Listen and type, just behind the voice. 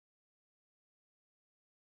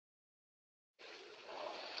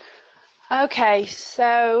Okay,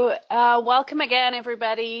 so welcome again,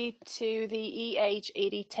 everybody, to the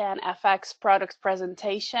EH8010FX product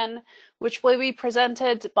presentation, which will be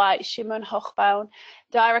presented by Shimon Hochbaum,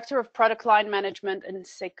 Director of Product Line Management in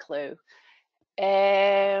Siklu.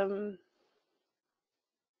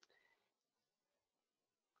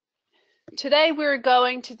 Today we're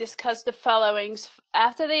going to discuss the following.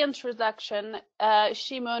 After the introduction,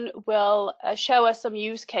 Shimon will show us some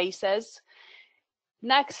use cases.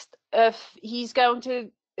 Next, he's going to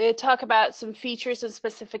talk about some features and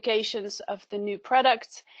specifications of the new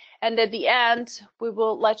product. And at the end, we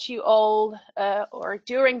will let you all, or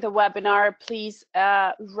during the webinar, please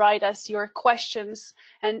write us your questions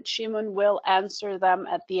and Shimon will answer them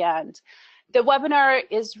at the end. The webinar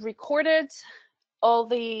is recorded. All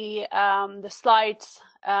the slides,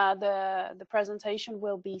 the presentation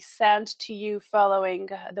will be sent to you following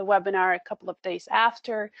the webinar a couple of days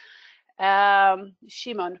after.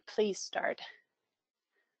 Shimon, please start.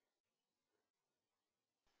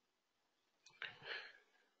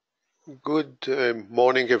 Good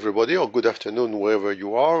morning, everybody, or good afternoon, wherever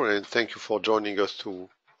you are, and thank you for joining us to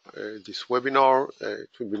this webinar. It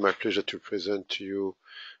will be my pleasure to present to you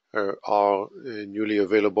our newly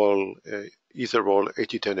available EtherHaul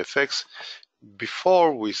 8010FX.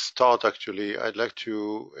 Before we start, actually, I'd like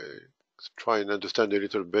to try and understand a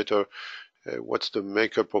little better what's the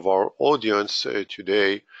makeup of our audience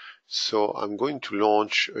today. So I'm going to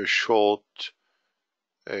launch a short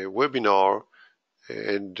webinar,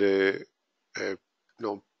 and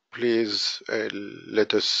please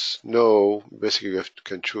let us know. Basically, you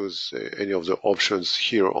can choose any of the options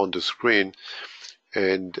here on the screen,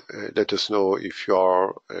 and let us know if you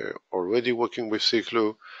are already working with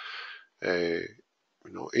Siklu,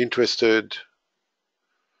 interested,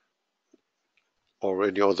 or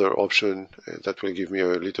any other option that will give me a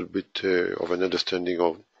little bit of an understanding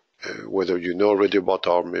of whether you know already about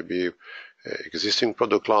our maybe existing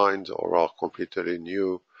product lines or are completely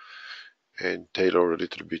new, and tailor a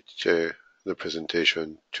little bit the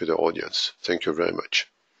presentation to the audience. Thank you very much.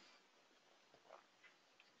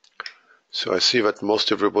 So I see that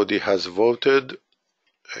most everybody has voted.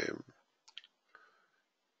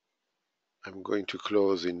 I'm going to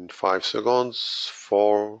close in 5 seconds.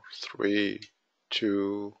 4, 3,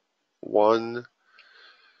 2, 1.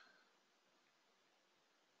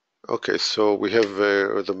 Okay, so we have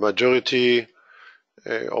the majority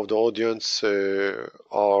of the audience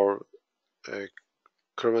are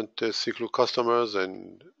current Siklu customers,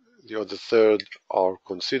 and the other third are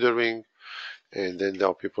considering, and then there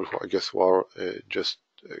are people who I guess who are just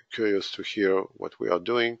curious to hear what we are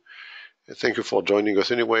doing. Thank you for joining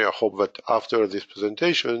us anyway. I hope that after this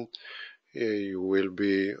presentation you will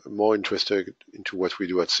be more interested into what we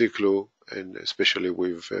do at Siklu, and especially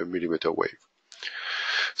with millimeter wave.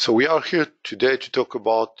 So we are here today to talk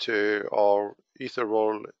about our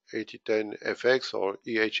EtherHaul 8010FX or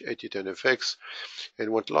EH8010FX,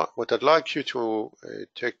 and what I'd like you to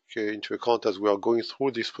take into account as we are going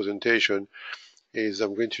through this presentation is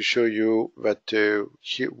I'm going to show you that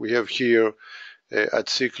we have here at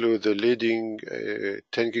Siklu the leading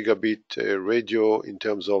 10 gigabit radio in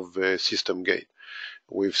terms of system gain,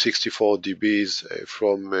 with 64 dBs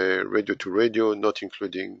from radio to radio, not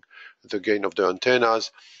including the gain of the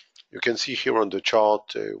antennas. You can see here on the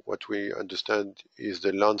chart what we understand is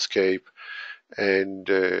the landscape, and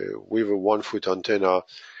with a 1-foot antenna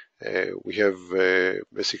we have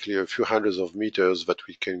basically a few hundreds of meters that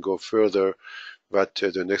we can go further that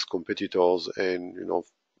the next competitors, and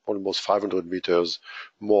almost 500 meters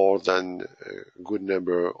more than a good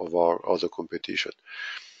number of our other competition.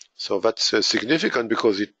 So that's significant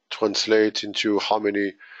because it translates into how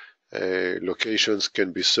many locations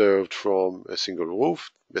can be served from a single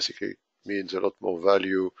roof. Basically means a lot more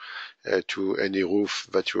value to any roof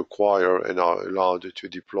that you acquire and are allowed to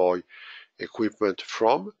deploy equipment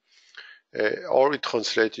from. Or it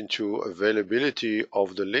translates into availability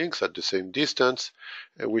of the links at the same distance,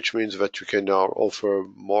 which means that you can now offer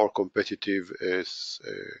more competitive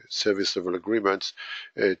service level agreements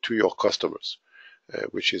to your customers,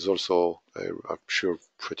 which is also, I'm sure,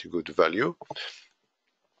 pretty good value.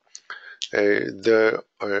 The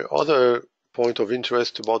other point of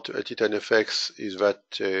interest about 8010FX is that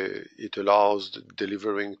it allows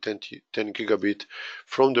delivering 10 gigabit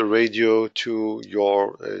from the radio to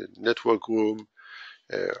your network room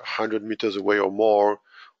 100 meters away or more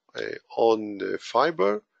on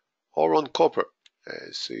fiber or on copper.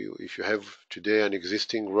 So if you have today an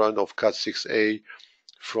existing run of Cat6A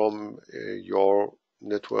from your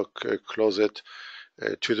network closet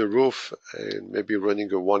to the roof and maybe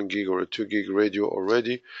running a 1 gig or a 2 gig radio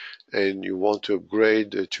already, and you want to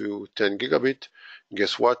upgrade to 10 gigabit,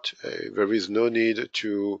 guess what? There is no need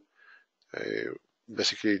to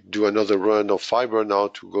basically do another run of fiber now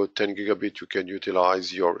to go 10 gigabit. You can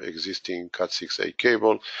utilize your existing Cat6a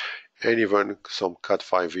cable, and even some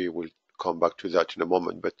Cat5e. We'll come back to that in a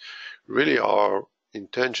moment. But really our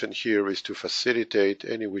intention here is to facilitate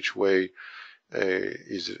any which way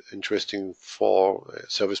is interesting for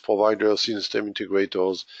service providers, system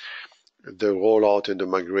integrators, the rollout and the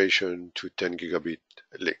migration to 10 gigabit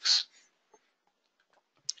links.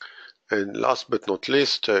 And last but not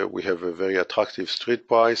least, we have a very attractive street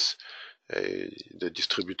price. The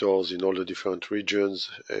distributors in all the different regions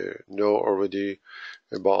know already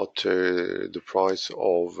about the price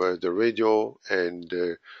of the radio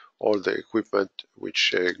and all the equipment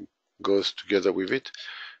which goes together with it.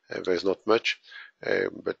 There's not much,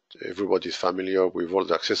 but everybody's familiar with all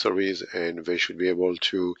the accessories, and they should be able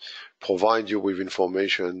to provide you with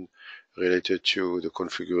information related to the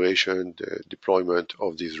configuration, the deployment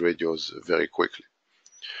of these radios very quickly.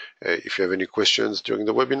 If you have any questions during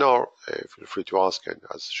the webinar, feel free to ask, and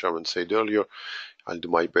as Sharon said earlier, I'll do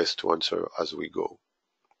my best to answer as we go.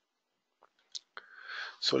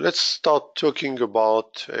 So let's start talking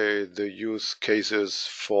about the use cases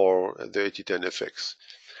for the 8010FX.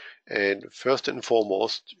 And first and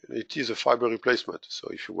foremost, it is a fiber replacement. So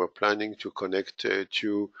if you were planning to connect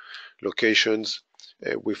to locations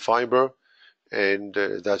with fiber, and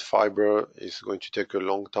that fiber is going to take a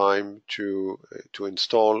long time to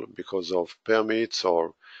install because of permits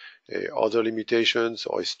or other limitations,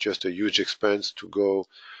 or it's just a huge expense to go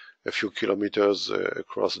a few kilometers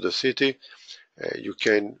across the city, you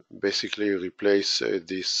can basically replace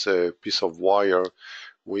this piece of wire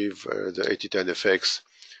with the 8010FX,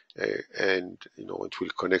 and it will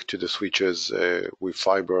connect to the switches with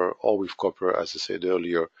fiber or with copper, as I said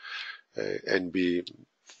earlier, and be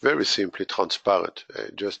very simply transparent.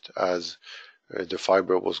 Just as the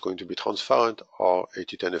fiber was going to be transparent, our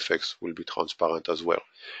 8010FX will be transparent as well,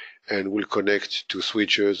 and will connect to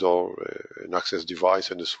switches or an access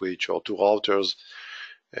device and a switch, or to routers.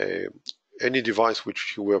 Any device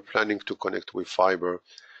which you were planning to connect with fiber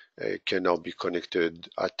can now be connected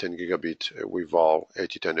at 10 gigabit with our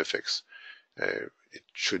 8010FX. It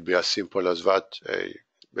should be as simple as that.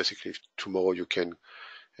 Basically, tomorrow you can,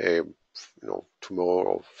 tomorrow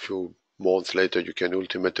or a few months later, you can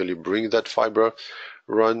ultimately bring that fiber,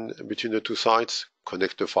 run between the two sites,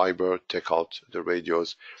 connect the fiber, take out the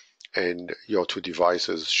radios, and your two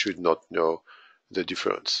devices should not know the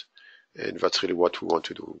difference. And that's really what we want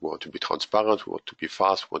to do. We want to be transparent, we want to be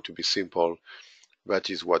fast, we want to be simple. That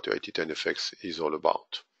is what the 8010FX is all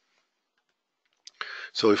about.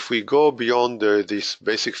 So if we go beyond this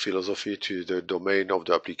basic philosophy to the domain of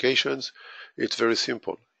the applications, it's very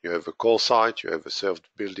simple. You have a core site, you have a served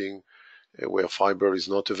building where fiber is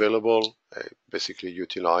not available. Basically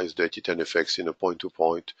utilize the 8010FX in a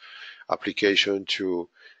point-to-point application to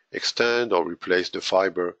extend or replace the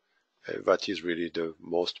fiber. That is really the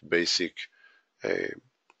most basic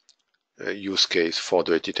use case for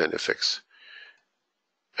the 8010FX.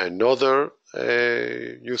 Another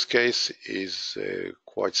use case is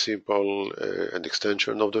quite simple, an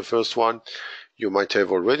extension of the first one. You might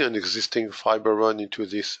have already an existing fiber run into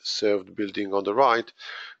this served building on the right,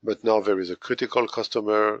 but now there is a critical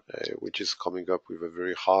customer which is coming up with a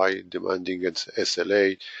very high demanding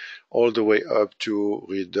SLA, all the way up to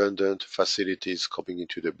redundant facilities coming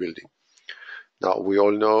into the building. Now, we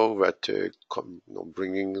all know that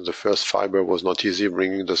bringing the first fiber was not easy.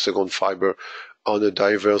 Bringing the second fiber on a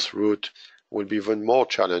diverse route will be even more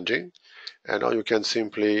challenging. And now you can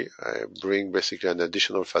simply bring basically an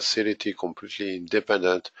additional facility completely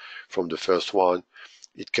independent from the first one.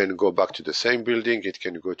 It can go back to the same building. It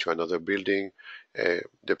can go to another building,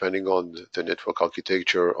 depending on the network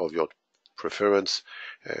architecture of your preference.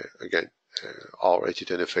 Again, our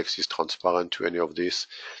 8010FX is transparent to any of this,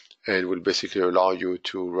 and will basically allow you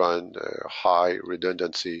to run high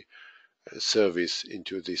redundancy service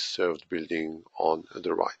into this served building on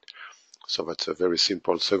the right. So that's a very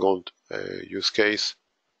simple second use case.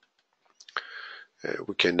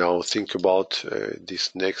 We can now think about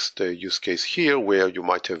this next use case here, where you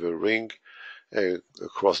might have a ring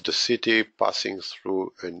across the city passing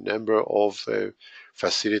through a number of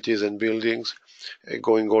facilities and buildings,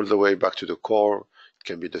 going all the way back to the core. It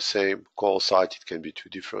can be the same core site, it can be two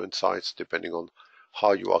different sites depending on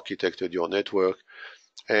how you architected your network.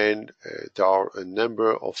 And there are a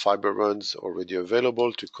number of fiber runs already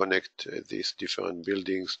available to connect these different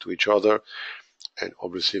buildings to each other. and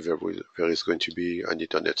obviously there is going to be an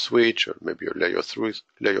Ethernet switch, or maybe a layer 3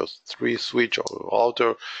 switch or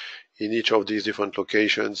router in each of these different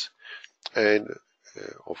locations. And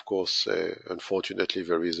of course, unfortunately,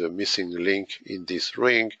 there is a missing link in this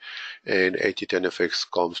ring, and 8010FX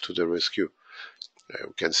comes to the rescue.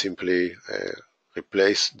 We can simply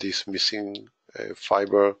replace this missing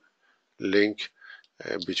fiber link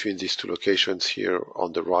between these two locations here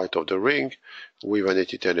on the right of the ring with an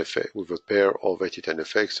 8010FX, with a pair of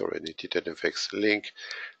 8010FX or an 8010FX link,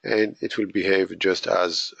 and it will behave just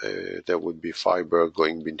as there would be fiber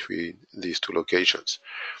going between these two locations.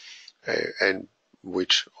 And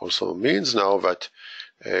which also means now that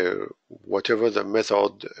whatever the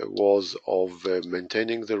method was of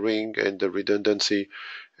maintaining the ring and the redundancy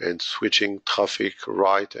and switching traffic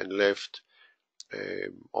right and left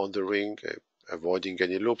on the ring, avoiding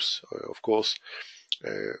any loops, of course,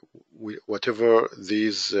 whatever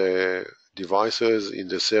these devices in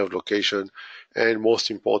the served location, and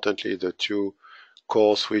most importantly the two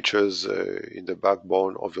core switches in the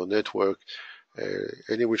backbone of your network,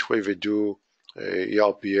 any which way they do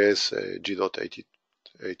ERPS,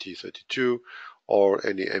 G.8032, or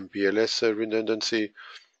any MPLS redundancy,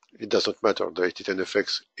 it does not matter. The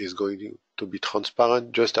 8010FX is going to be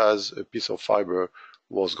transparent, just as a piece of fiber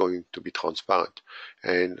was going to be transparent.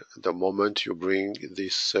 And the moment you bring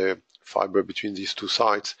this fiber between these two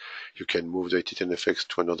sites, you can move the 8010FX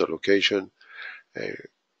to another location.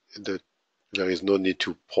 There is no need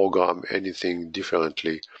to program anything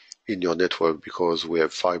differently in your network because we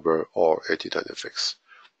have fiber or 8010FX.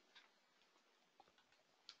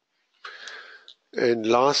 And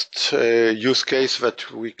last use case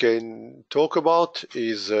that we can talk about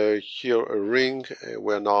is here a ring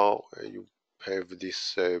where now you have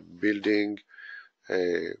this building.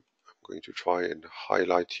 I'm going to try and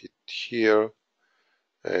highlight it here.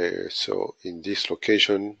 So in this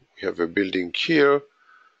location, we have a building here,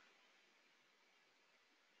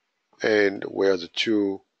 and where the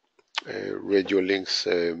two radio links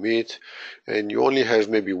meet, and you only have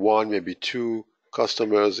maybe one, maybe two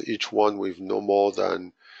customers, each one with no more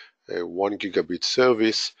than 1 gigabit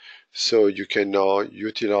service. So you can now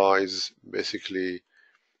utilize basically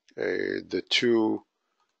the two.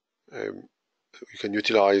 You can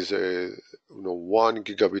utilize 1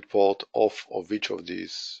 gigabit port off of each of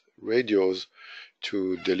these radios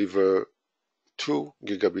to deliver 2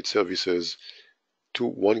 gigabit services,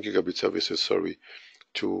 1 gigabit services, sorry,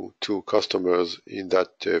 to customers in that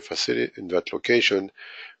facility, in that location,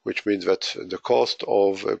 which means that the cost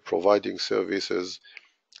of providing services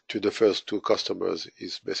to the first two customers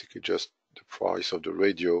is basically just the price of the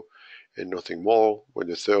radio and nothing more. When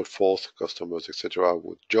the third, fourth customers, etc.,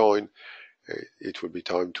 would join, it would be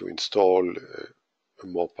time to install a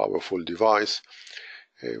more powerful device,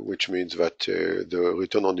 which means that the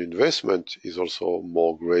return on investment is also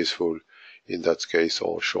more graceful in that case,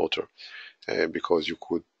 or shorter, because you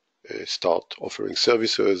could start offering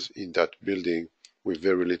services in that building with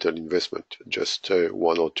very little investment, just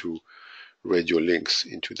one or two radio links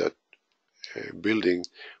into that building,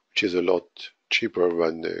 which is a lot cheaper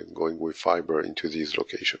than going with fiber into these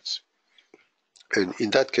locations. And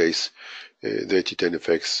in that case, the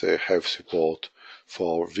 8010FX have support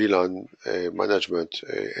for VLAN management,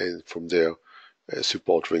 and from there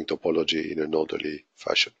support ring topology in an orderly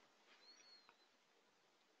fashion.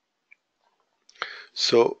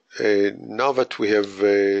 So now that we have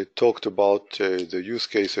talked about the use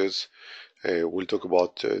cases, we'll talk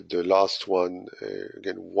about the last one.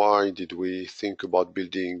 Again, why did we think about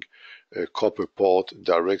building a copper port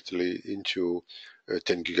directly into a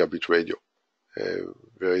 10 gigabit radio?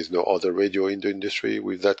 There is no other radio in the industry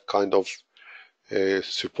with that kind of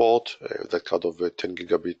support, that kind of 10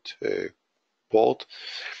 gigabit port.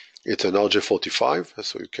 It's an RJ45,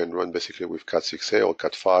 so you can run basically with Cat6a or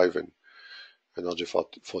Cat5 and an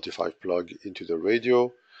RJ45 plug into the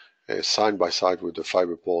radio, side by side with the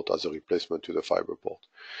fiber port as a replacement to the fiber port.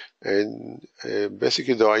 And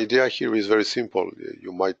basically the idea here is very simple.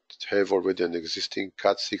 You might have already an existing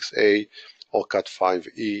Cat6a or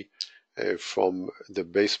Cat5e from the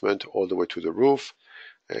basement all the way to the roof.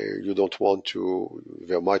 You don't want to,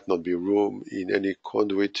 there might not be room in any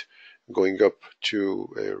conduit going up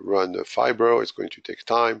to run a fiber. It's going to take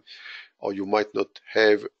time, or you might not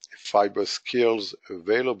have fiber skills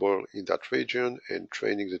available in that region, and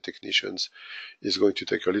training the technicians is going to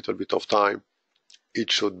take a little bit of time.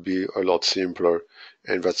 It should be a lot simpler,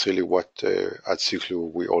 and that's really what at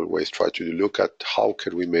Siklu we always try to look at. How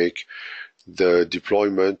can we make the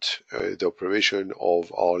deployment, the operation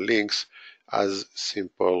of our links as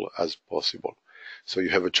simple as possible? So you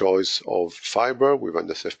have a choice of fiber with an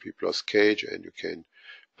SFP Plus cage, and you can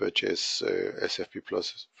purchase SFP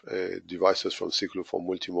Plus devices from Siklu for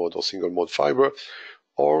multi-mode or single-mode fiber.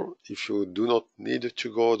 Or if you do not need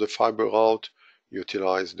to go the fiber route,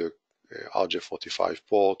 utilize the RJ45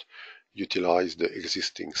 port, utilize the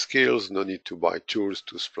existing skills, no need to buy tools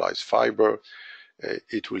to splice fiber.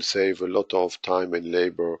 It will save a lot of time and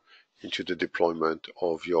labor into the deployment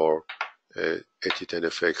of your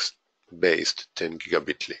 8010FX based 10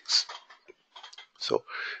 gigabit links. So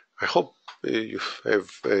I hope you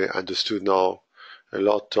have understood now a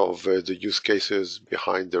lot of the use cases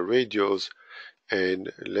behind the radios,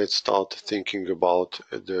 and let's start thinking about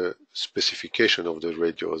the specification of the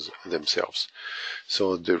radios themselves.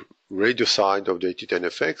 So the radio side of the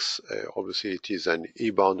 8010FX, obviously it is an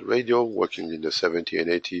E-band radio working in the 70 and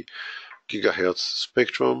 80 gigahertz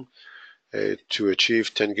spectrum. To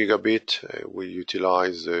achieve 10 gigabit, we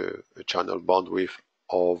utilize a channel bandwidth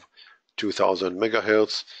of 2000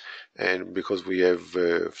 megahertz, and because we have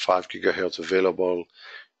 5 gigahertz available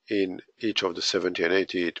in each of the 70 and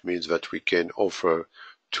 80, it means that we can offer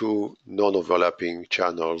 2 non-overlapping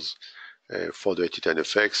channels for the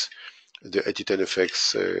 8010FX. The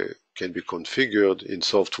 8010FX can be configured in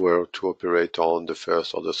software to operate on the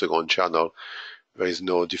first or the second channel. There is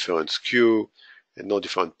no different SKU, and no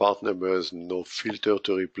different part numbers, no filter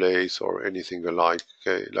to replace or anything alike,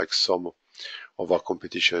 like some of our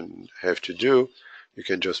competition have to do. You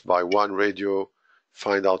can just buy one radio,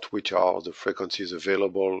 find out which are the frequencies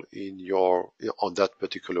available on that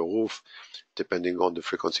particular roof, depending on the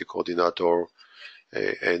frequency coordinator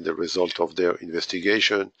and the result of their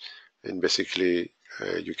investigation. And basically,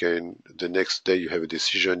 the next day you have a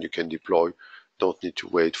decision, you can deploy. Don't need to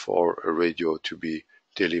wait for a radio to be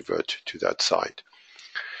delivered to that site.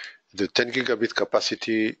 The 10 gigabit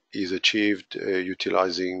capacity is achieved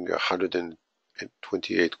utilizing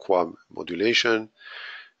 128 QAM modulation.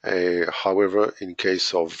 However, in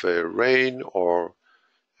case of rain, or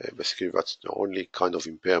basically that's the only kind of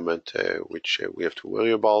impairment which we have to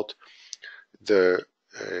worry about, the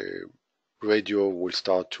radio will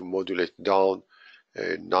start to modulate down.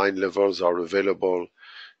 9 levels are available,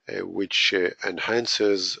 which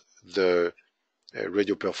enhances the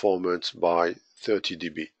radio performance by 30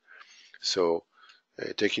 dB. So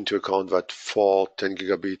take into account that for 10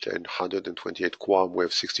 gigabit and 128 QAM, we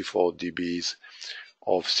have 64 dBs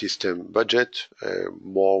of system budget,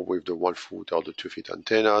 more with the 1 foot or the 2 feet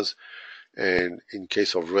antennas. And in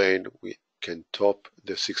case of rain, we can top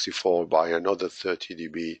the 64 by another 30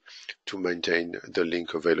 dB to maintain the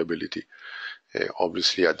link availability.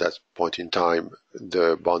 Obviously, at that point in time,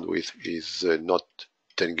 the bandwidth is not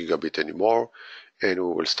 10 gigabit anymore, and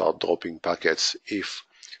we will start dropping packets if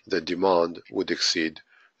the demand would exceed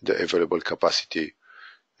the available capacity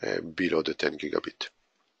below the 10 gigabit.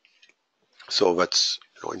 So that's,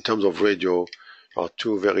 in terms of radio, are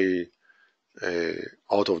two very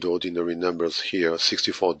out of the ordinary numbers here: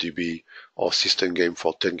 64 dB of system gain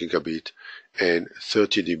for 10 gigabit and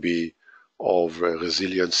 30 dB of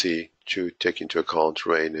resiliency to take into account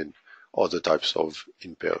rain and other types of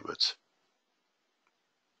impairments.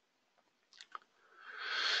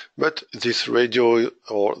 But this radio,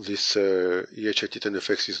 or this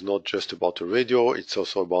EH8010FX, is not just about a radio, it's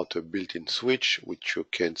also about a built-in switch, which you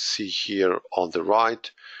can see here on the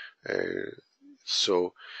right.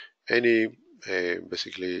 So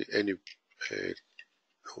basically any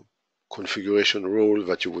configuration rule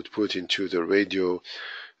that you would put into the radio,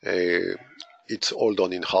 it's all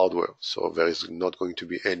done in hardware, so there is not going to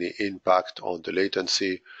be any impact on the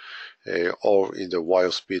latency or in the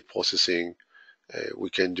wire speed processing. We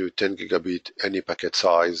can do 10 gigabit any packet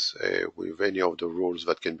size with any of the rules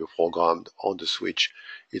that can be programmed on the switch.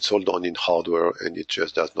 It's all done in hardware, and it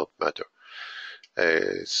just does not matter.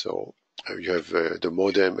 So you have the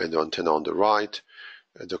modem and the antenna on the right,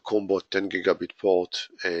 the combo 10 gigabit port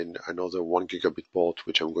and another 1 gigabit port,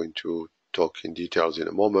 which I'm going to talk in details in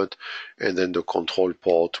a moment, and then the control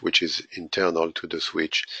port, which is internal to the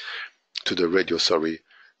switch, to the radio,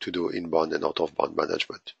 to do inbound and out of band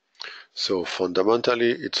management. So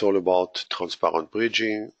fundamentally, it's all about transparent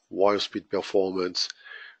bridging, wire speed performance,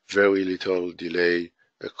 very little delay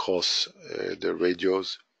across the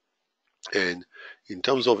radios. And in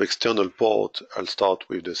terms of external port, I'll start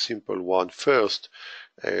with the simple one first.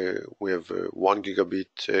 We have 1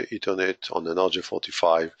 gigabit Ethernet on an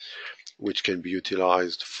RJ45, which can be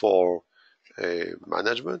utilized for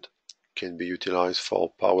management, can be utilized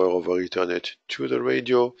for power over Ethernet to the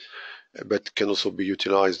radio, but can also be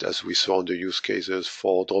utilized, as we saw in the use cases,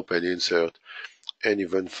 for drop and insert, and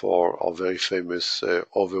even for our very famous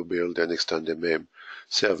overbuild and extend MM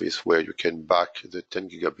service where you can back the 10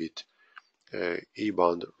 gigabit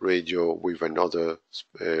E-band radio with another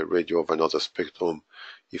radio of another spectrum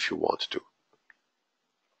if you want to.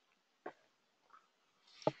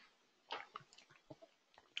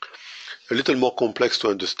 A little more complex to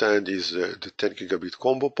understand is the 10 gigabit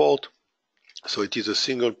combo port. So it is a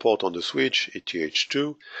single port on the switch,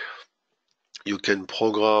 ETH2. You can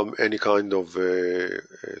program any kind of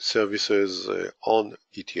services on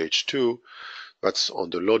ETH2. That's on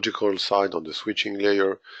the logical side, on the switching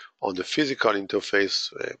layer. On the physical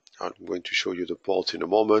interface, I'm going to show you the ports in a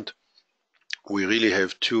moment. We really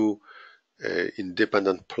have two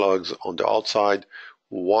independent plugs on the outside.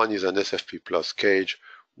 One is an SFP plus cage,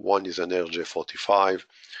 one is an RJ45.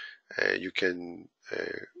 You can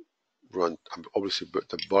run, obviously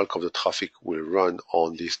the bulk of the traffic will run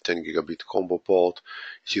on this 10 gigabit combo port.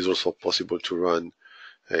 It is also possible to run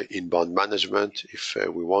in-band management if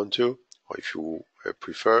we want to, or if you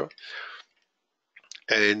prefer.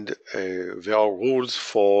 And there are rules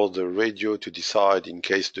for the radio to decide, in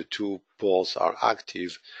case the two ports are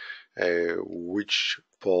active, which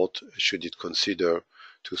port should it consider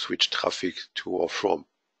to switch traffic to or from.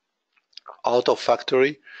 Out of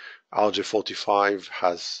factory, RJ45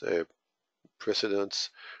 has precedence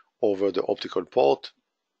over the optical port,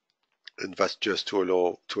 and that's just to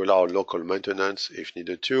allow local maintenance if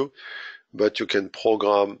needed to. But you can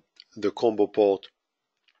program the combo port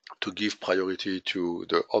to give priority to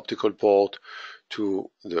the optical port,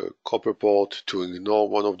 to the copper port, to ignore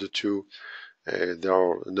one of the two. There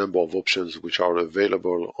are a number of options which are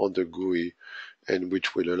available on the GUI and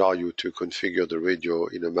which will allow you to configure the radio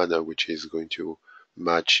in a manner which is going to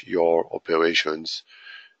match your operations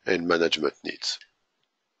and management needs.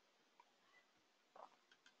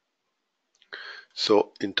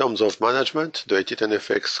 So in terms of management, the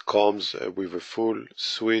EtherHaul comes with a full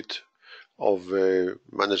suite of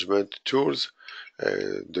management tools.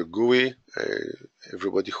 The GUI,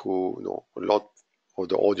 everybody who, a lot of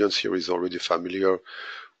the audience here is already familiar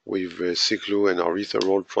with Ciclu and our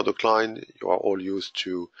EtherHaul product line. You are all used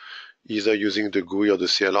to either using the GUI or the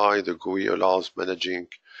CLI. The GUI allows managing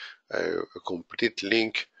a complete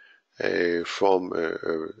link from a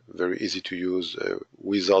very easy to use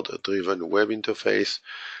wizard-driven web interface.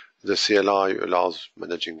 The CLI allows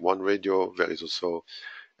managing one radio. There is also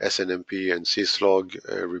SNMP and syslog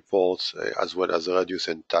reports, as well as radius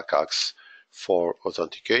and TACACS for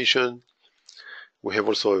authentication. We have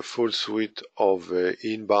also a full suite of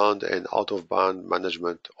in-band and out-of-band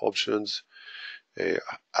management options,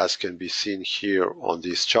 as can be seen here on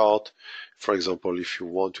this chart. For example, if you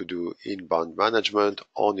want to do in-band management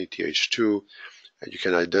on ETH2, you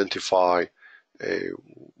can identify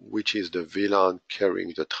which is the VLAN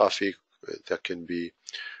carrying the traffic. There can be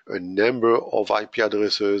a number of IP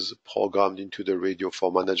addresses programmed into the radio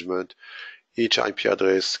for management. Each IP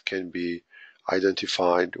address can be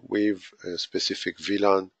identified with a specific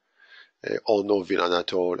VLAN or no VLAN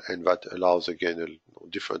at all, and that allows again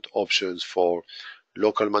different options for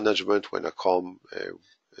local management. When a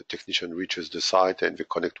technician reaches the site and they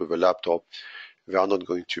connect with a laptop, they are not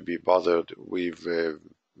going to be bothered with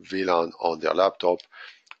VLAN on their laptop.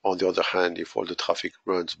 On the other hand, if all the traffic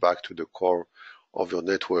runs back to the core of your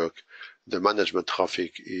network, the management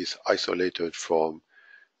traffic is isolated from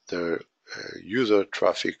the user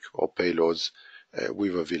traffic or payloads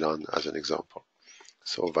with a VLAN as an example.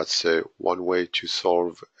 So that's one way to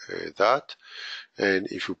solve that. And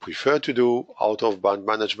if you prefer to do out-of-band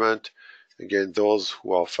management, again, those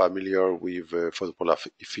who are familiar with, for example,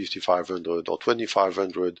 5500 or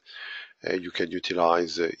 2500, you can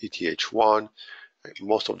utilize ETH1.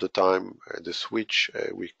 Most of the time, the switch,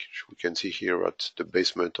 which we can see here at the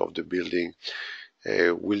basement of the building,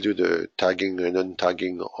 will do the tagging and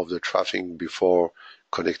untagging of the traffic before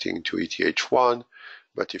connecting to ETH1.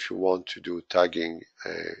 But if you want to do tagging,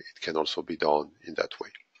 it can also be done in that way.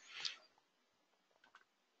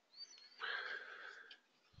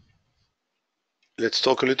 Let's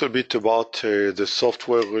talk a little bit about the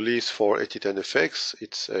software release for EtherHaul.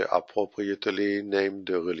 It's appropriately named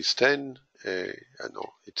Release 10. I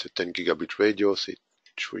know it's a 10 gigabit radio, so it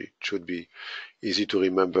should be easy to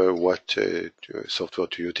remember what software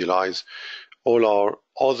to utilize. All our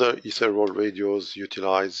other EtherHaul radios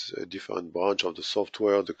utilize a different branch of the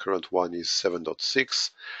software. The current one is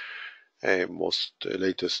 7.6. Most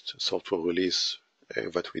latest software release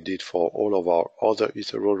that we did for all of our other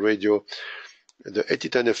EtherHaul radio. The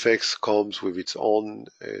EtherHaul comes with its own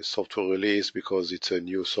software release because it's a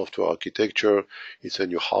new software architecture, it's a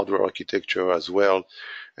new hardware architecture as well,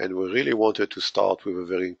 and we really wanted to start with a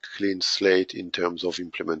very clean slate in terms of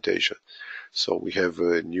implementation. So we have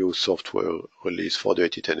a new software release for the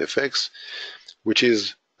 8010FX, which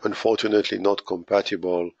is unfortunately not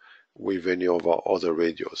compatible with any of our other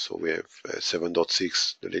radios. So we have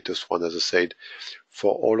 7.6, the latest one, as I said,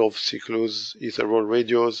 for all of Ciclo's EtherHaul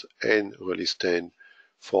radios, and release 10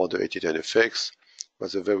 for the 8010FX.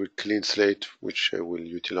 That's a very clean slate, which we'll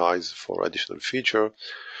utilize for additional feature.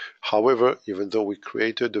 However, even though we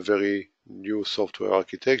created a very new software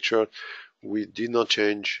architecture, we did not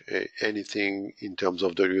change anything in terms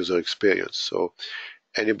of the user experience. So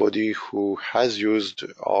anybody who has used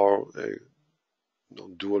our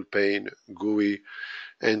dual pane GUI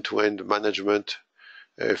end-to-end management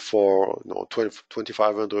for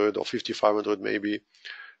 2500 or 5500 maybe,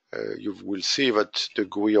 you will see that the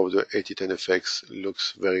GUI of the 8010FX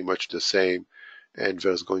looks very much the same, and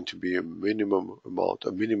there's going to be a minimal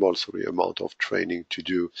amount of training to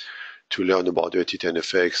do to learn about the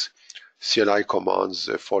 8010FX. CLI commands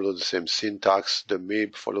follow the same syntax. The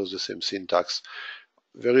MIB follows the same syntax.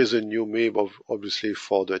 There is a new MIB obviously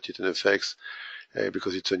for the 8010FX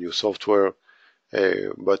because it's a new software,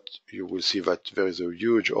 but you will see that there is a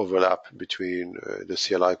huge overlap between the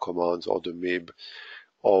CLI commands or the MIB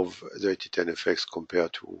of the 8010FX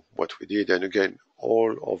compared to what we did. And again,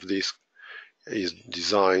 all of this is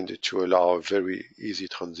designed to allow a very easy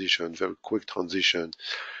transition, very quick transition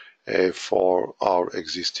for our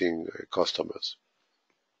existing customers.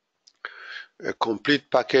 A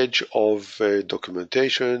complete package of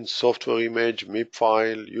documentation, software image, MIB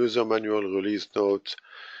file, user manual, release notes.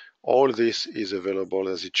 All this is available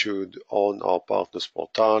as it should on our partners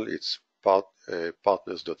portal. It's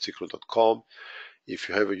partners.ciclo.com. If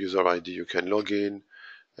you have a user ID, you can log in,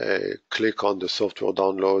 click on the software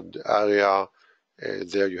download area.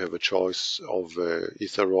 There you have a choice of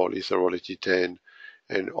EtherHaul, EtherHaul 8010,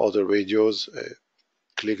 and other radios.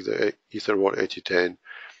 Click the EtherHaul 8010,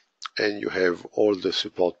 and you have all the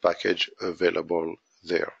support package available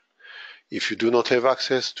there. If you do not have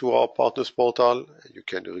access to our partners portal, you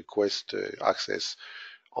can request access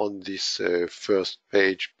on this first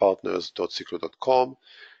page, partners.ciclo.com,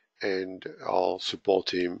 and our support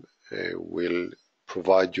team will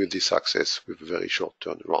provide you this access with a very short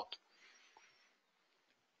turnaround.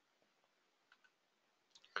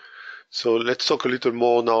 So let's talk a little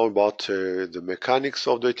more now about the mechanics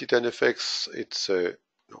of the 8010FX.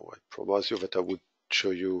 I promise you that I would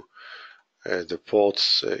show you the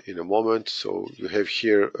ports in a moment. So you have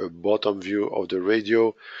here a bottom view of the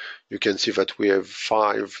radio. You can see that we have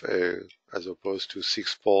 5 as opposed to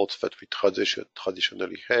 6 ports that we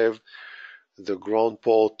traditionally have. The ground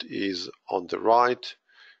port is on the right.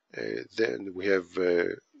 Then we have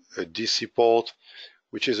a DC port,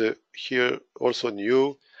 which is here also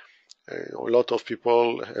new. A lot of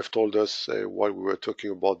people have told us while we were talking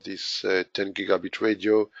about this 10 gigabit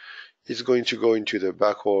radio, it's going to go into the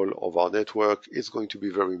backhaul of our network. It's going to be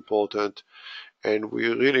very important, and we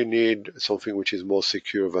really need something which is more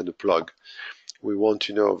secure than a plug. We want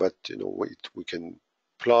to know that we can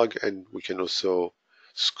plug, and we can also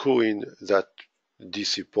screw in that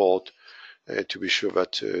DC port to be sure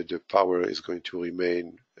that the power is going to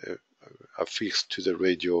remain affixed to the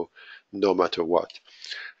radio no matter what.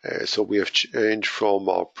 So we have changed from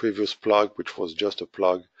our previous plug, which was just a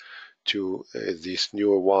plug, to this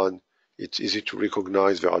newer one. It's easy to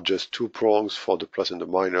recognize. There are just 2 prongs for the plus and the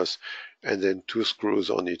minus, and then 2 screws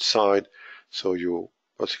on each side. So you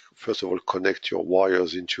first of all connect your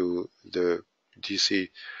wires into the DC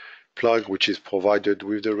plug, which is provided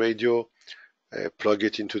with the radio, plug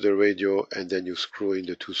it into the radio, and then you screw in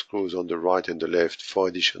the 2 screws on the right and the left for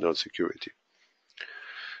additional security.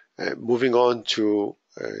 Moving on to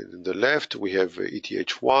the left, we have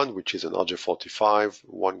ETH1, which is an RJ45,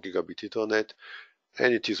 1 gigabit Ethernet,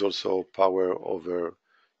 and it is also power over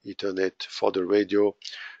Ethernet for the radio.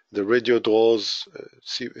 The radio draws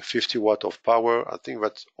 50 watt of power. I think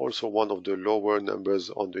that's also one of the lower numbers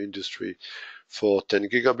on the industry for 10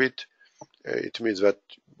 gigabit. It means that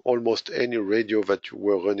almost any radio that you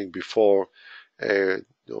were running before,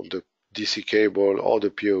 the DC cable or the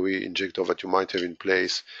PoE injector that you might have in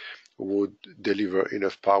place, would deliver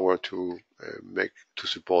enough power to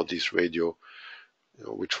support this radio.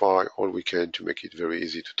 We try all we can to make it very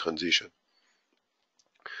easy to transition.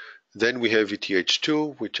 Then we have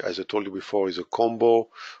ETH2, which, as I told you before, is a combo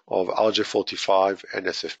of RJ45 and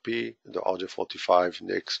SFP, the RJ45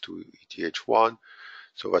 next to ETH1.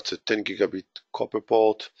 So that's a 10 gigabit copper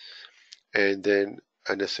port, and then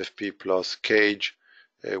an SFP plus cage,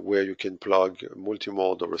 where you can plug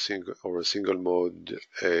multi-mode or a single mode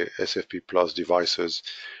SFP plus devices,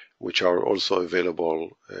 which are also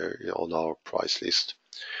available on our price list.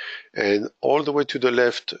 And all the way to the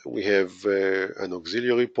left, we have an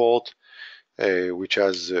auxiliary port, which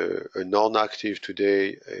has a non-active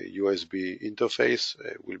today USB interface,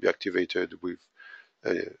 will be activated with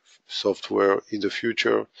software in the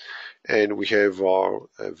future. And we have our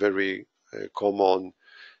very common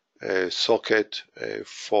socket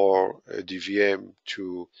for DVM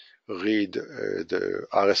to read the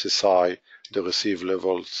RSSI, the receive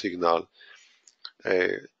level signal,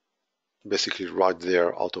 basically right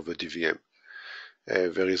there out of a DVM.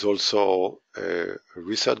 There is also a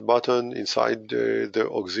reset button inside the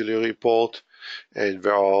auxiliary port, and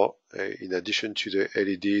there are, in addition to the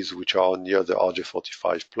LEDs which are near the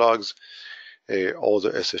RJ45 plugs or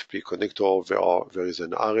the SFP connector, there is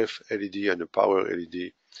an RF LED and a power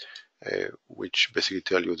LED, which basically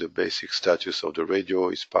tell you the basic status of the radio,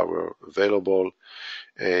 is power available,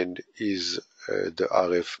 and is the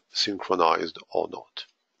RF synchronized or not.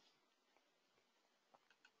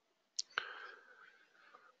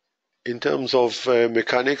 In terms of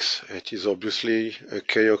mechanics, it is obviously a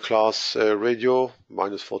KO class radio,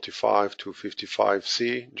 minus 45 to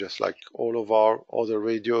 55C, just like all of our other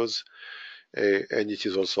radios. And it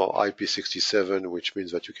is also IP67, which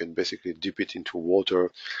means that you can basically dip it into water.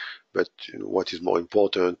 But what is more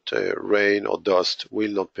important, rain or dust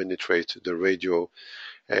will not penetrate the radio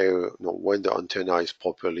when the antenna is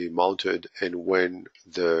properly mounted and when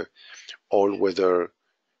the all-weather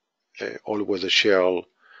shells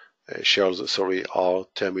are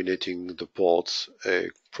terminating the ports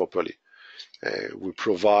properly. We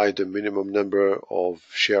provide a minimum number of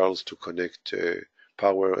shells to connect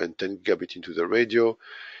power and 10 gigabit into the radio.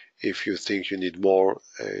 If you think you need more,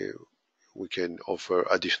 we can offer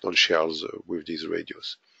additional shells with these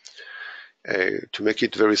radios. To make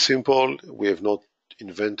it very simple, we have not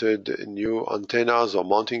invented new antennas or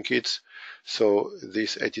mounting kits, so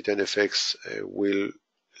this 8010FX will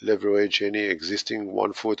leverage any existing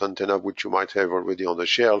 1-foot antenna which you might have already on the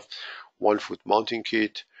shelf, 1-foot mounting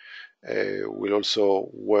kit. We'll also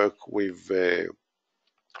work with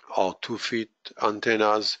our 2-foot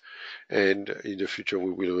antennas, and in the future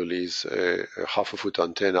we will release a 1/2-foot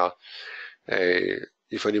antenna.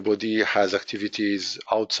 If anybody has activities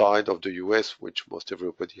outside of the US, which most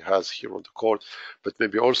everybody has here on the call, but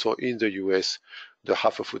maybe also in the US, the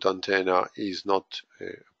 1/2-foot antenna is not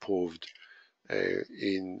approved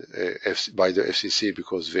by the FCC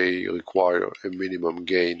because they require a minimum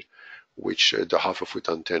gain, which the 1/2-foot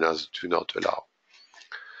antennas do not allow.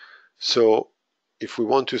 So if we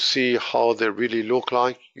want to see how they really look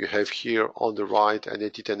like, you have here on the right an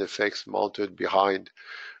 8010FX mounted behind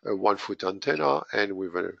a 1-foot antenna and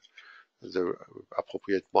with the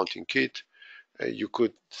appropriate mounting kit. You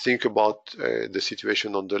could think about the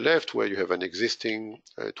situation on the left where you have an existing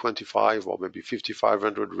 25 or maybe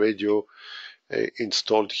 5500 radio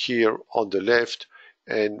installed here on the left,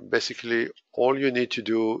 and basically all you need to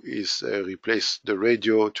do is replace the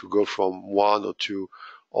radio to go from 1 or 2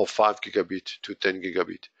 or 5 gigabit to 10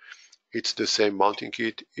 gigabit. It's the same mounting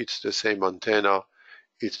kit, it's the same antenna,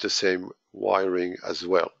 it's the same wiring as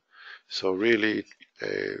well. So really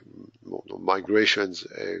migrations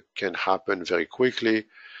can happen very quickly.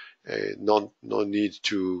 No need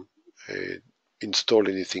to install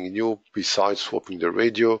anything new besides swapping the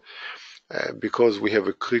radio. Because we have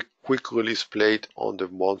a quick release plate on the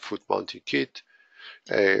 1-foot mounting kit,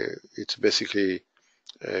 it's basically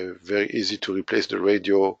very easy to replace the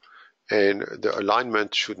radio, and the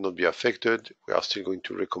alignment should not be affected. We are still going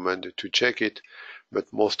to recommend to check it,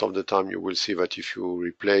 but most of the time you will see that if you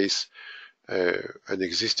replace an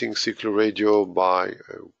existing cyclo radio by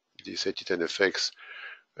this 8010FX,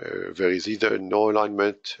 there is either no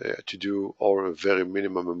alignment to do or a very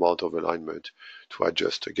minimum amount of alignment to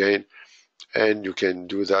adjust again. And you can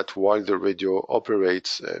do that while the radio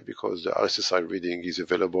operates because the RSSI reading is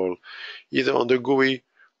available either on the GUI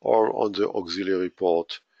or on the auxiliary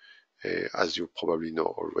port, as you probably know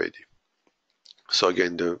already. So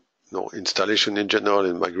again, the installation in general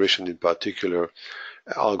and migration in particular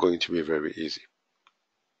are going to be very easy.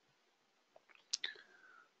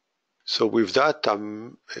 So with that,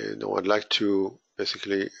 I'd like to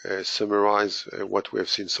basically summarize what we have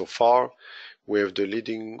seen so far. We have the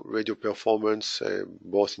leading radio performance,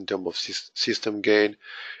 both in terms of system gain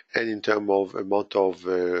and in terms of amount of,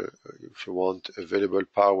 if you want, available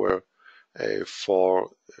power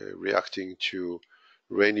for reacting to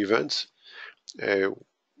rain events.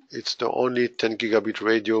 It's the only 10 gigabit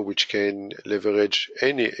radio which can leverage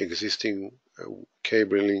any existing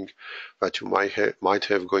cabling that you might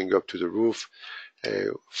have going up to the roof,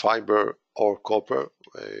 fiber or copper.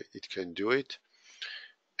 It can do it.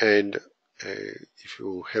 And if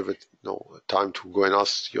you have time to go and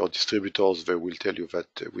ask your distributors, they will tell you that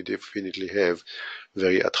we definitely have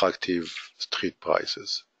very attractive street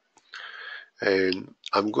prices.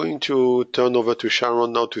 I'm going to turn over to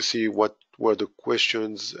Sharon now to see what were the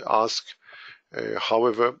questions asked.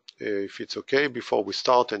 However, if it's okay, before we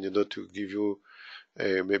start, and to give you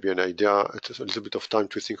maybe an idea, a little bit of time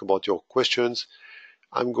to think about your questions,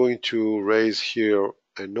 I'm going to raise here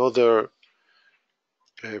another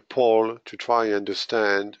poll to try and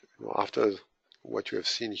understand, after what you have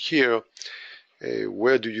seen here,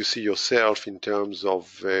 where do you see yourself in terms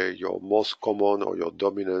of your most common or your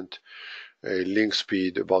dominant link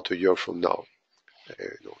speed about a year from now?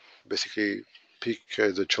 Basically, pick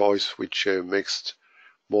the choice which makes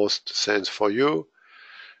most sense for you.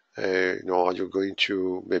 Are you going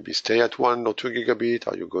to maybe stay at 1 or 2 gigabit?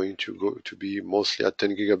 Are you going to go to be mostly at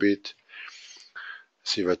 10 gigabit?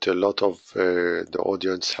 See that a lot of the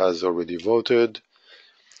audience has already voted.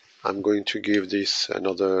 I'm going to give this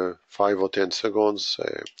another 5 or 10 seconds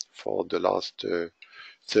for the last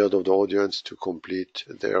third of the audience to complete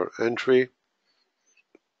their entry.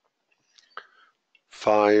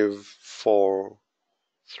 5, 4,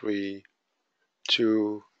 3,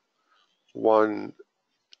 2, 1.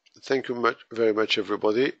 Thank you very much,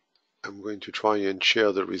 everybody. I'm going to try and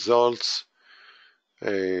share the results.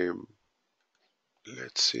 Let's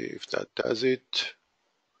see if that does it.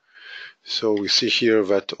 So we see here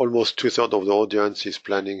that almost 2/3 of the audience is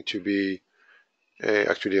planning to be,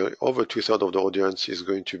 actually over 2/3 of the audience is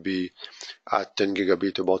going to be at 10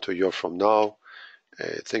 gigabit about a year from now.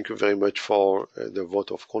 Thank you very much for the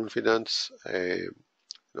vote of confidence. I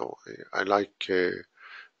like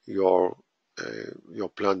your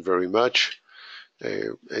plan very much.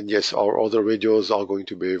 And yes, our other radios are going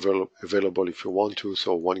to be available if you want to.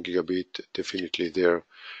 So 1 gigabit definitely there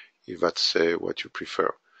if that's what you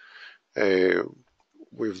prefer.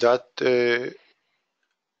 With that,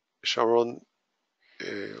 Sharon,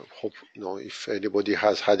 hope if anybody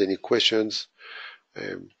has had any questions,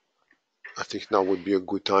 I think now would be a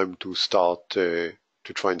good time to start to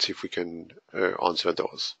try and see if we can answer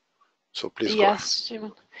those. So please go ahead.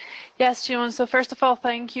 Shimon. Yes, Shimon. So first of all,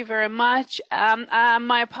 thank you very much.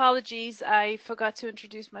 My apologies, I forgot to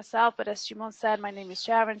introduce myself, but as Shimon said, my name is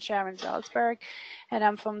Sharon Salzberg, and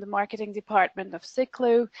I'm from the marketing department of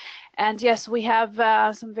Siklu. And yes, we have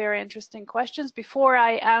some very interesting questions. Before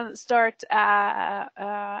I start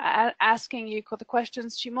asking you the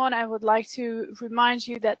questions, Shimon, I would like to remind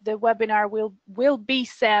you that the webinar will be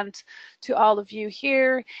sent to all of you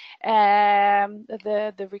here,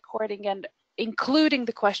 the recording, and including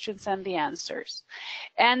the questions and the answers.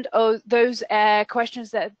 And those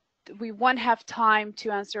questions that we won't have time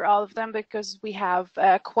to answer all of them because we have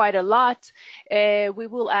quite a lot, we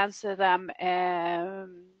will answer them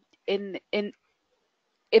in the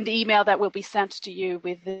email that will be sent to you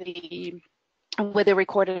with the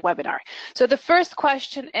recorded webinar. So the first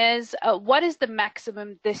question is, what is the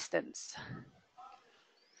maximum distance?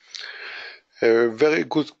 Very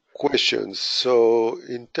good questions. So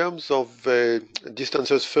in terms of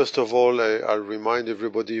distances, first of all, I'll remind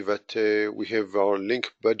everybody that we have our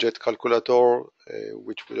link budget calculator,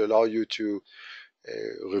 which will allow you to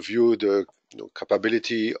review the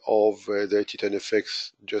capability of the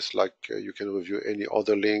 8010FX, just like you can review any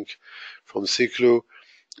other link from Siklu,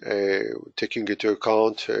 taking into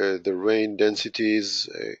account the rain densities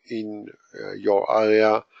in your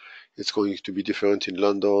area. It's going to be different in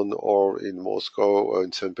London or in Moscow or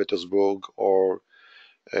in St. Petersburg or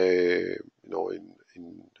in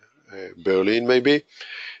Berlin maybe,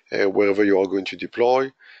 wherever you are going to deploy.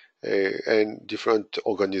 And different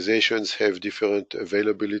organizations have different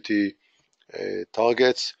availability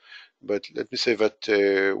targets. But let me say that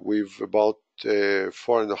with about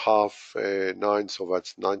 4.5 so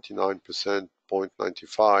that's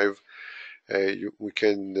 99.95%, we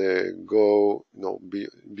can go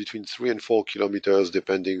between 3 and 4 kilometers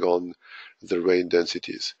depending on the rain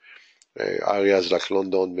densities. Areas like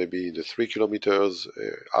London maybe in the 3 kilometers,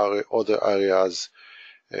 other areas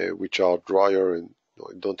which are drier and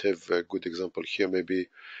don't have a good example here maybe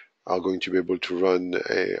are going to be able to run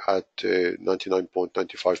at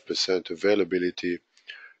 99.95% availability,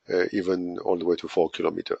 even all the way to 4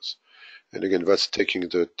 kilometers. And again, that's taking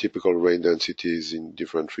the typical rain densities in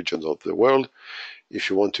different regions of the world. If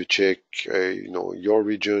you want to check, your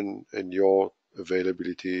region and your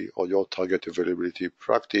availability or your target availability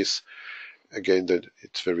practice, again, that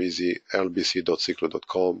it's very easy,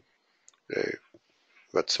 lbc.siklu.com.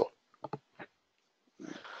 That's all.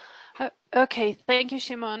 Okay, thank you,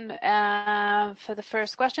 Shimon, for the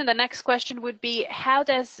first question. The next question would be, how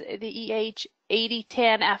does the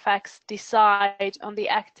EH8010FX decide on the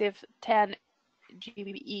active 10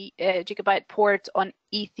 gigabyte port on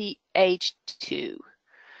ETH2?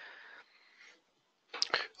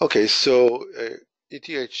 Okay, so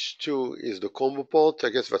ETH2 is the combo port. I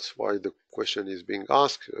guess that's why the question is being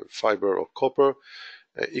asked, fiber or copper.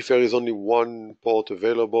 If there is only one port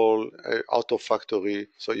available out of factory,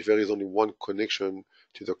 so if there is only one connection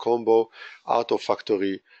to the combo, out of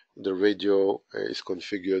factory, the radio is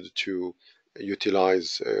configured to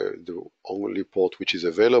utilize the only port which is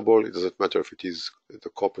available. It doesn't matter if it is the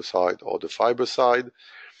copper side or the fiber side.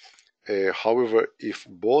 However, if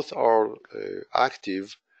both are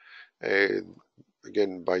active,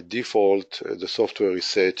 again, by default, the software is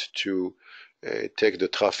set to take the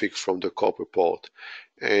traffic from the copper port.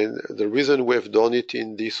 And the reason we have done it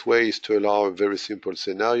in this way is to allow a very simple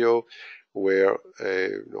scenario where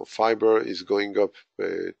fiber is going up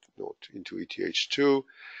into ETH2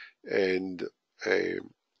 and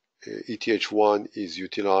ETH1 is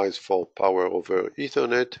utilized for power over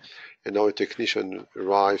Ethernet, and now a technician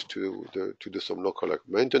arrives to do some local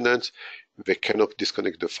maintenance. They cannot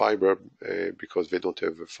disconnect the fiber because they don't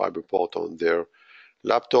have a fiber port on their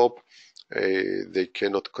laptop. They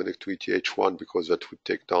cannot connect to ETH1 because that would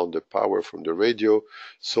take down the power from the radio.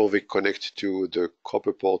 So they connect to the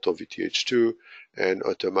copper port of ETH2, and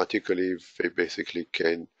automatically they basically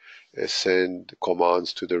can send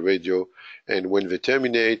commands to the radio. And when they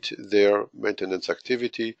terminate their maintenance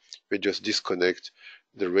activity, they just disconnect.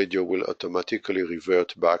 The radio will automatically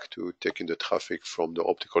revert back to taking the traffic from the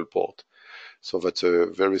optical port. So that's a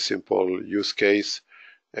very simple use case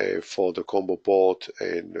for the combo port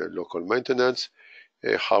and local maintenance.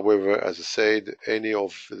 However, as I said, any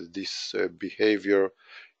of this behavior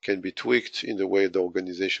can be tweaked in the way the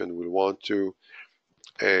organization will want to,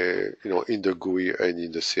 in the GUI and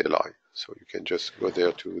in the CLI. So you can just go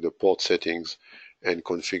there to the port settings and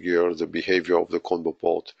configure the behavior of the combo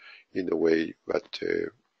port in a way that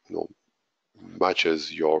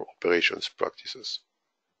matches your operations practices.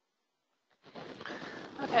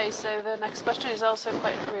 Okay, so the next question is also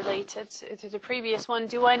quite related to the previous one.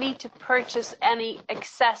 Do I need to purchase any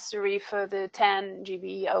accessory for the 10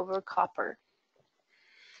 GB over copper?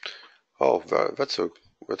 Oh, that's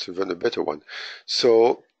even a better one.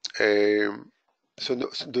 So, the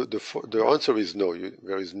answer is no.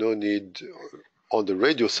 There is no need on the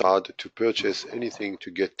radio side to purchase anything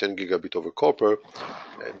to get 10 gigabit over copper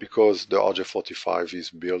because the RJ45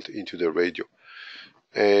 is built into the radio.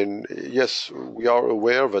 And yes, we are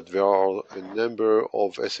aware that there are a number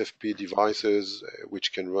of SFP devices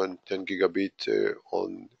which can run 10 gigabit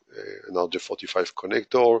on an RJ45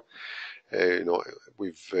 connector.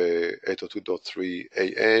 With 802.3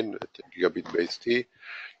 AN, 10 gigabit base T.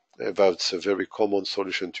 That's a very common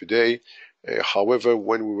solution today. However,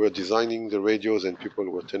 when we were designing the radios and people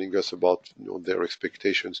were telling us about their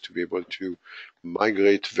expectations to be able to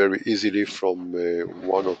migrate very easily from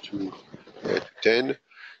 1 or 2 to 10,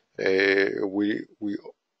 we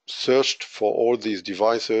searched for all these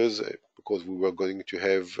devices because we were going to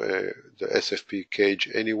have the SFP cage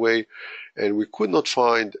anyway, and we could not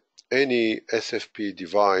find any SFP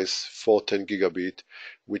device for 10 gigabit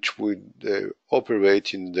which would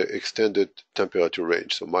operate in the extended temperature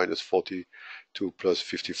range, so minus 40 to plus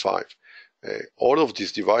 55. All of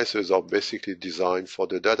these devices are basically designed for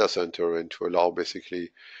the data center and to allow basically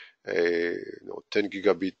 10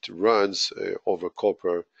 gigabit runs over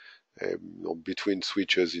copper between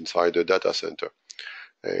switches inside the data center.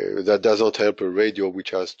 That does not help a radio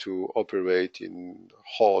which has to operate in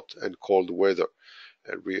hot and cold weather,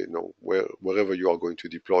 wherever you are going to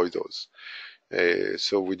deploy those.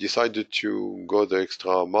 So we decided to go the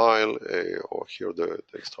extra mile, or here the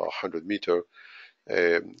extra 100 meter,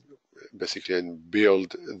 basically, and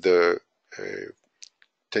build the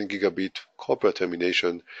 10 gigabit copper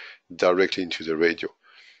termination directly into the radio.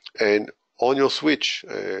 And on your switch,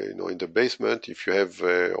 in the basement, if you have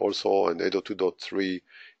also an 802.3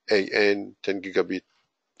 AN 10 gigabit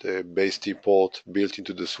base T port built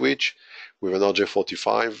into the switch with an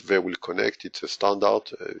RJ45, they will connect. It's a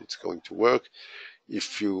standard. It's going to work.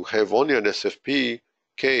 If you have only an SFP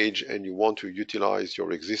cage and you want to utilize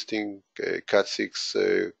your existing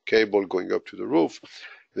Cat6 cable going up to the roof,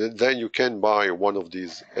 then you can buy one of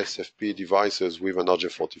these SFP devices with an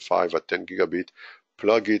RJ45 at 10 gigabit,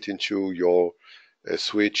 plug it into your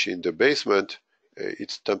switch in the basement.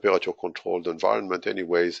 It's temperature controlled environment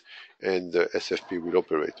anyways, and the SFP will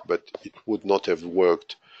operate, but it would not have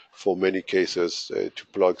worked for many cases to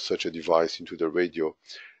plug such a device into the radio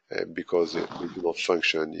because they do not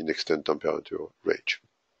function in extended temperature range.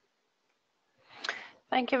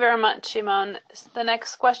 Thank you very much, Shimon. The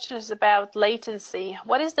next question is about latency.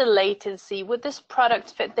 What is the latency? Would this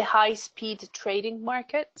product fit the high-speed trading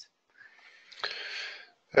market?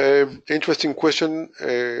 Interesting question.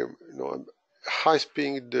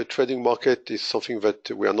 High-speed trading market is something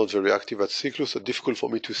that we are not very active at Cyclus, so difficult for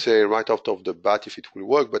me to say right out of the bat if it will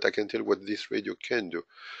work, but I can tell what this radio can do.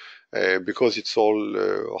 Because it's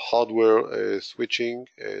all hardware switching,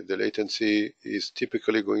 the latency is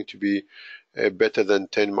typically going to be better than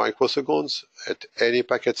 10 microseconds at any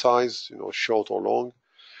packet size, short or long.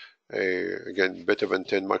 Again, better than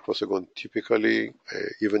 10 microseconds typically,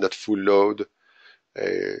 even at full load.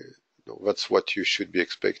 That's what you should be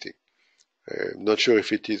expecting. Not sure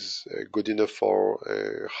if it is good enough for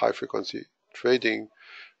high frequency trading,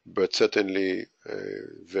 but certainly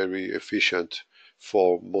very efficient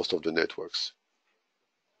for most of the networks.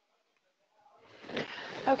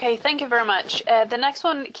 Okay, thank you very much. The next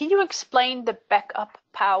one, can you explain the backup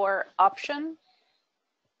power option,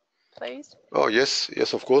 please? Oh, yes,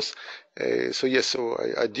 of course. So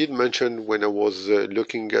I did mention when I was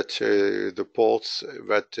looking at the ports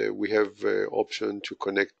that we have option to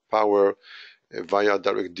connect power via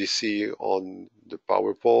direct DC on the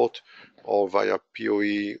power port or via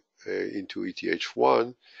PoE into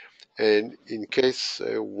ETH1. And in case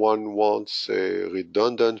one wants a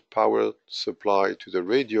redundant power supply to the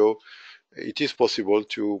radio, it is possible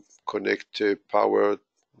to connect power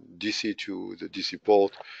DC to the DC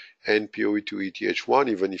port and PoE to ETH1,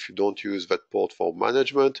 even if you don't use that port for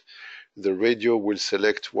management. The radio will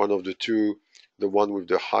select one of the two, the one with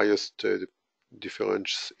the highest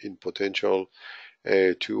difference in potential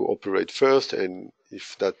to operate first, and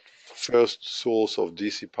if that first source of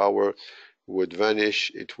DC power would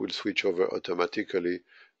vanish, it will switch over automatically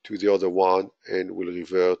to the other one and will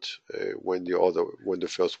revert when the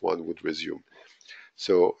first one would resume.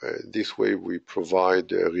 So this way we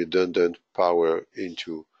provide redundant power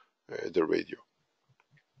into the radio.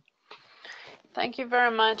 Thank you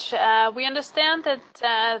very much. We understand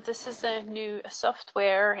that this is a new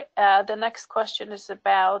software. The next question is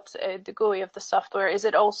about the GUI of the software. Is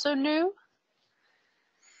it also new?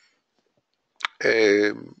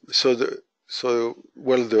 The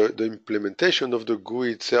implementation of the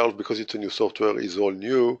GUI itself, because it's a new software, is all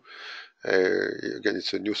new. Again,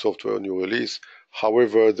 it's a new software, new release.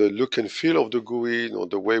 However, the look and feel of the GUI,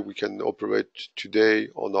 the way we can operate today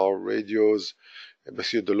on our radios,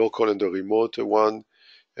 basically the local and the remote one,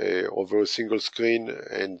 over a single screen,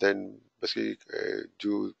 and then basically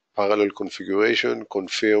do parallel configuration,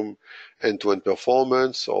 confirm end-to-end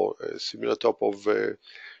performance, or a similar type of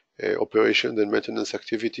operation and maintenance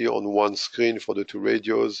activity on one screen for the two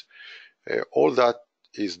radios. All that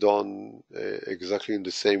is done exactly in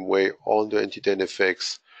the same way on the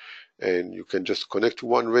NT10FX, and you can just connect to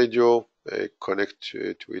one radio, connect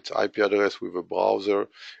to its IP address with a browser,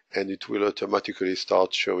 and it will automatically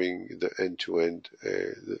start showing the end-to-end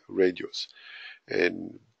radios.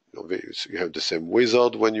 And you have the same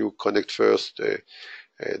wizard when you connect first,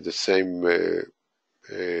 the same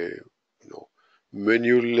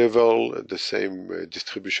menu level, the same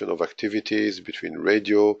distribution of activities between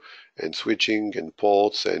radio and switching and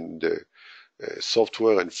ports and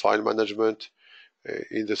software and file management.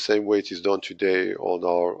 In the same way it is done today on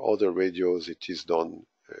our other radios, it is done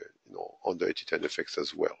on the NT10FX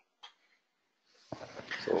as well.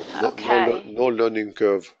 So no learning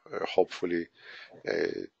curve, hopefully,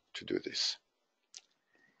 to do this.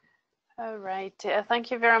 All right,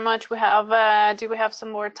 thank you very much. We have, do we have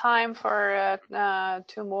some more time for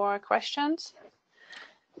 2 more questions?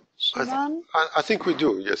 Shimon? I think we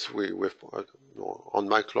do, yes. We've on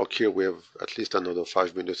my clock here, we have at least another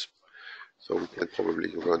 5 minutes, so we can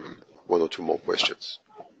probably run 1 or 2 more questions.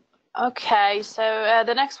 Okay, so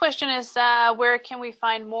the next question is, where can we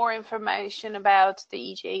find more information about the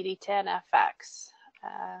EG8010FX?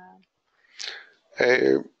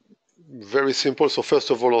 Very simple. So first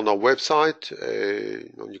of all, on our website,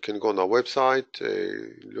 you can go on our website,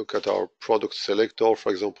 look at our product selector,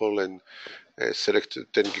 for example, and select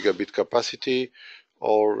 10 gigabit capacity,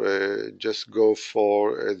 or just go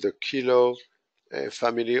for the Kilo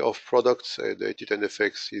family of products. The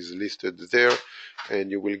EtherHaul is listed there,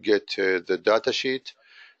 and you will get the datasheet.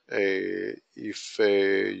 If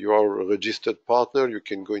you are a registered partner, you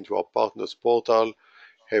can go into our partners portal,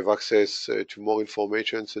 have access to more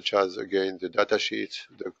information, such as, again, the datasheet,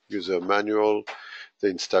 the user manual, the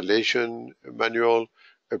installation manual,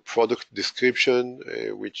 a product description,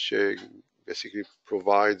 which basically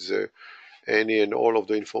provides any and all of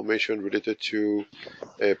the information related to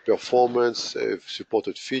performance,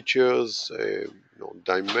 supported features,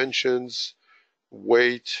 dimensions,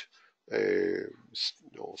 weight,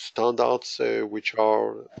 standards which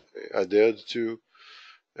are adhered to,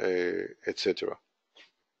 etc.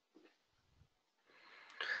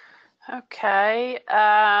 Okay.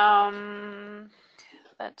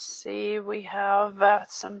 Let's see. We have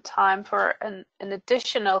some time for an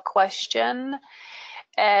additional question.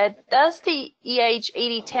 Does the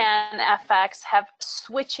EH8010FX have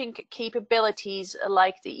switching capabilities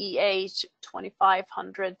like the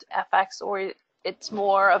EH2500FX, or it's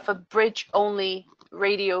more of a bridge-only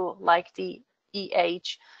radio like the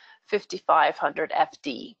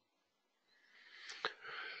EH5500FD?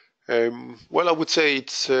 Well, I would say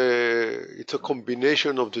it's a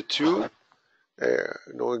combination of the two.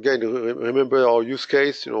 Again, remember our use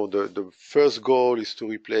case. The first goal is to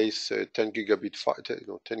replace 10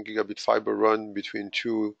 gigabit fiber run between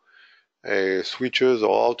two switches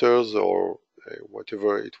or routers or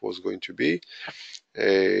whatever it was going to be.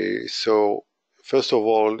 So first of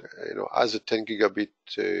all, as a 10 gigabit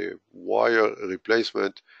wire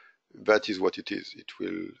replacement, that is what it is. It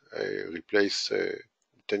will replace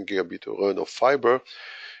 10 gigabit run of fiber.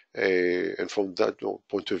 And from that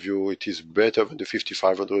point of view, it is better than the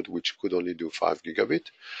 5500, which could only do 5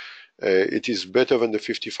 gigabit. It is better than the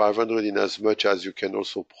 5500 in as much as you can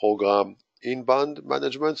also program in-band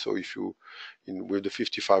management. So if you, with the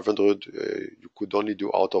 5500, you could only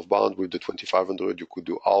do out of band. With the 2500, you could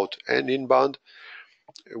do out and in-band.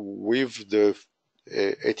 With the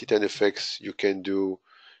 8010FX, you can do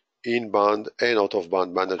in-band and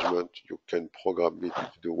out-of-band management. You can program it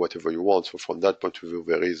to do whatever you want. So from that point of view,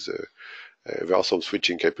 there are some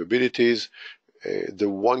switching capabilities. The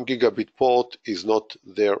 1 gigabit port is not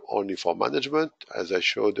there only for management. As I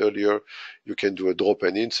showed earlier, you can do a drop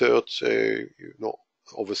and insert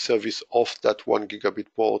of a service off that 1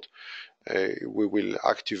 gigabit port. We will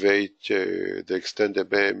activate the extend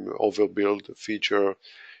MM overbuild feature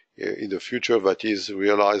in the future that is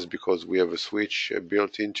realized because we have a switch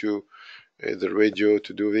built into the radio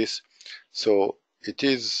to do this. So it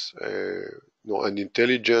is an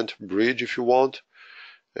intelligent bridge if you want.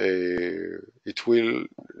 It will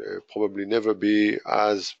probably never be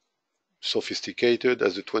as sophisticated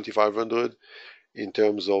as the 2500 in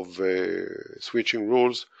terms of switching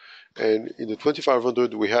rules. And in the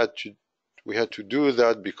 2500 we had to do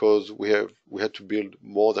that because we had to build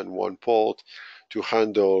more than one port to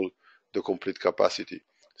handle the complete capacity.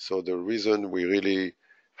 So the reason we really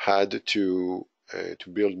had to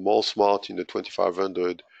build more smart in the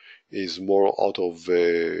 2500 is more out of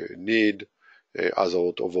need as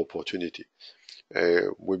out of opportunity.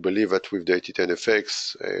 We believe that with the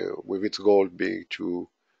 8010FX, with its goal being to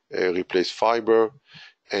replace fiber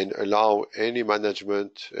and allow any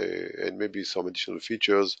management and maybe some additional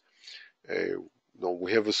features,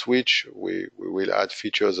 we have a switch. We will add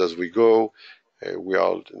features as we go. We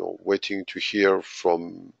are waiting to hear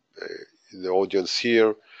from the audience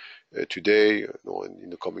here today and in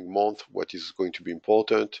the coming month what is going to be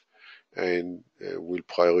important, and we'll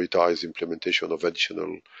prioritize implementation of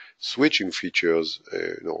additional switching features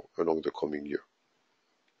along the coming year.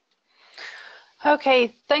 Okay,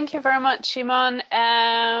 thank you very much, Shimon.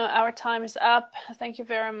 Our time is up. Thank you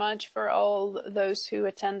very much for all those who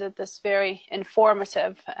attended this very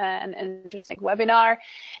informative and interesting webinar.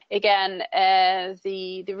 Again,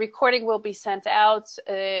 the recording will be sent out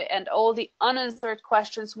and all the unanswered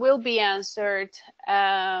questions will be answered,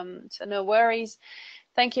 so no worries.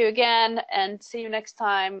 Thank you again and see you next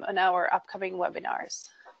time on our upcoming webinars.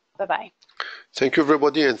 Bye-bye. Thank you,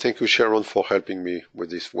 everybody, and thank you, Sharon, for helping me with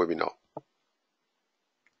this webinar.